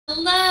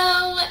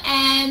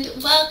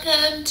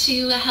Welcome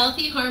to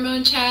Healthy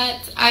Hormone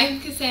Chats. I'm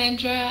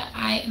Cassandra.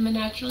 I am a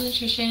natural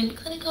nutrition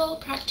clinical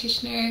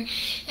practitioner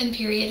and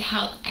period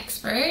health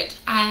expert.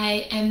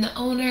 I am the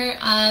owner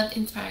of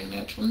Inspiring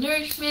Natural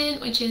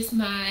Nourishment, which is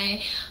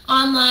my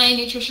online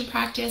nutrition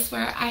practice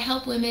where I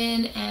help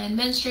women and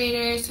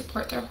menstruators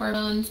support their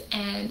hormones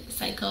and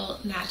cycle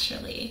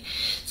naturally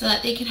so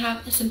that they can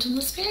have a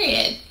symptomless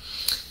period.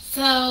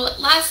 So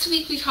last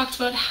week we talked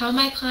about how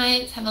my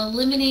clients have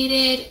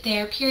eliminated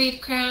their period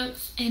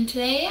cramps, and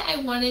today I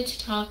wanted to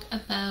talk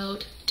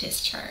about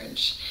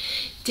discharge.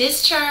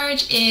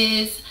 Discharge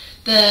is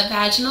the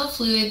vaginal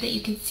fluid that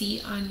you can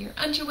see on your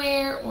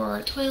underwear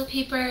or toilet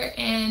paper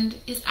and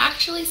is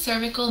actually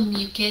cervical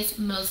mucus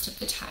most of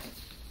the time.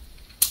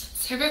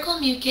 Cervical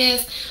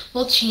mucus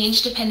will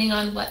change depending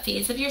on what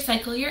phase of your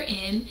cycle you're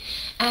in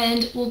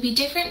and will be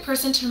different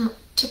person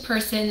to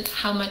person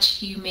how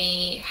much you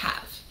may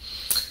have.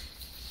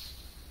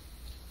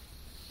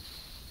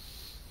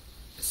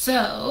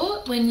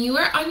 So, when you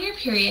are on your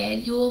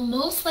period, you will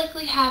most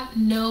likely have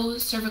no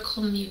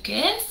cervical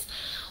mucus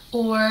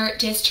or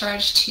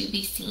discharge to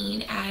be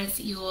seen as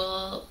you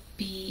will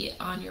be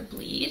on your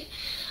bleed.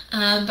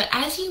 But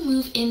as you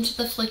move into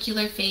the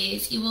follicular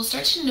phase, you will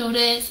start to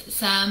notice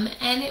some,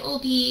 and it will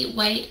be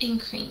white and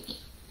creamy.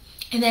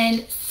 And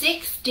then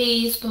 6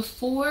 days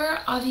before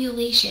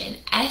ovulation,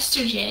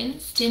 estrogen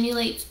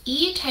stimulates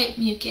E-type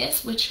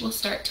mucus, which will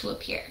start to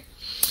appear.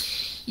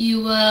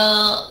 You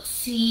will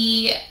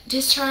see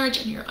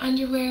discharge in your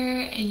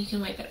underwear and you can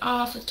wipe it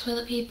off with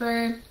toilet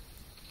paper.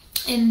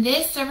 And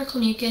this cervical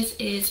mucus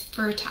is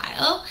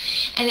fertile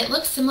and it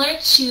looks similar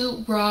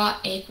to raw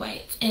egg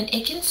whites, and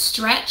it can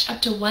stretch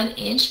up to 1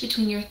 inch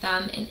between your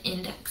thumb and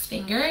index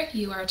finger if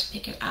you are to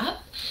pick it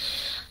up.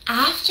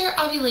 After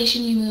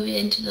ovulation, you move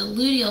into the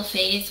luteal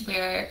phase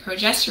where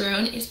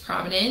progesterone is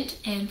prominent,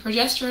 and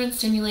progesterone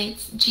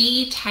stimulates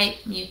G-type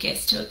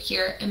mucus to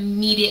appear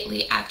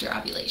immediately after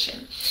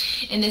ovulation.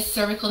 And this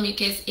cervical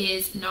mucus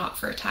is not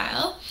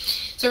fertile.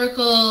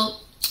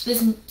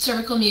 This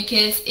cervical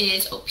mucus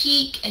is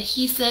opaque,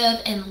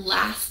 adhesive, and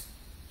lacks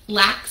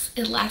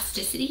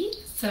elasticity,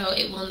 so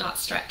it will not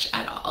stretch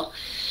at all.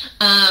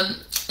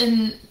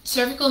 And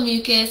cervical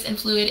mucus and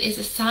fluid is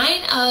a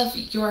sign of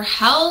your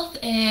health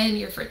and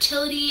your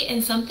fertility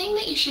and something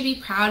that you should be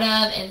proud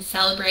of and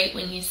celebrate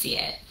when you see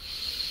it.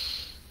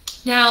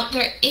 Now,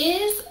 there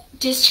is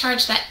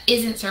discharge that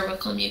isn't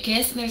cervical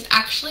mucus, and there's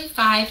actually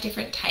 5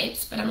 different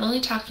types, but I'm only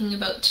talking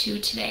about 2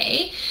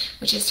 today,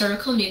 which is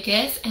cervical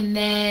mucus, and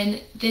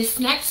then this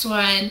next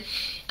one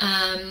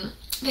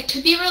that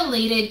could be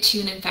related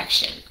to an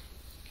infection.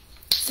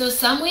 So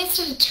some ways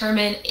to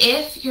determine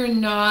if you're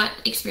not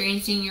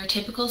experiencing your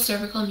typical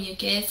cervical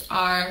mucus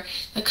are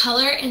the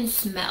color and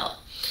smell.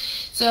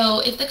 So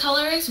if the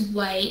color is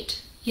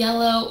white,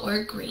 yellow,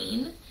 or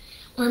green,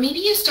 or maybe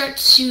you start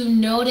to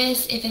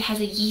notice if it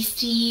has a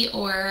yeasty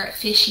or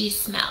fishy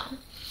smell.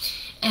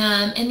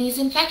 And these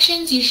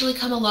infections usually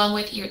come along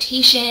with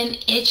irritation,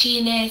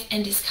 itchiness,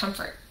 and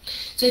discomfort.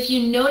 So if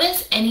you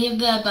notice any of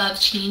the above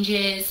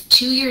changes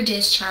to your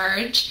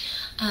discharge,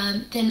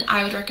 then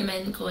I would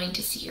recommend going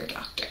to see your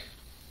doctor.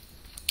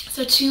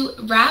 So to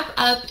wrap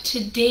up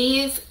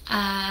today's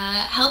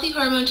Healthy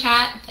Hormone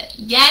Chat,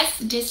 yes,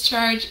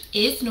 discharge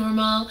is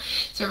normal.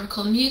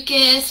 Cervical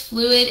mucus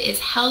fluid is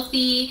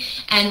healthy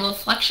and will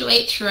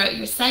fluctuate throughout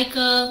your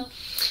cycle.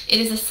 It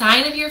is a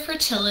sign of your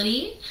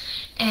fertility.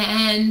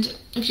 And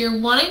if you're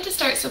wanting to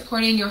start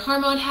supporting your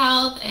hormone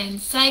health and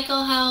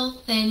cycle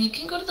health, then you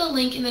can go to the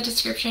link in the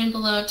description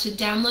below to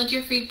download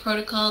your free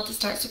protocol to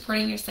start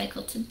supporting your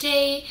cycle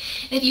today.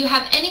 And if you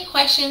have any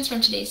questions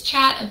from today's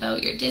chat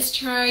about your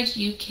discharge,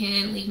 you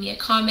can leave me a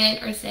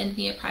comment or send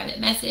me a private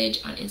message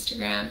on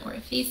Instagram or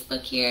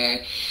Facebook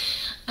here.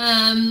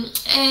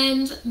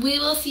 And we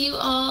will see you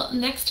all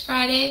next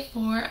Friday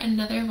for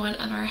another one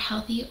of our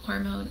Healthy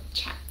Hormone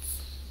Chats.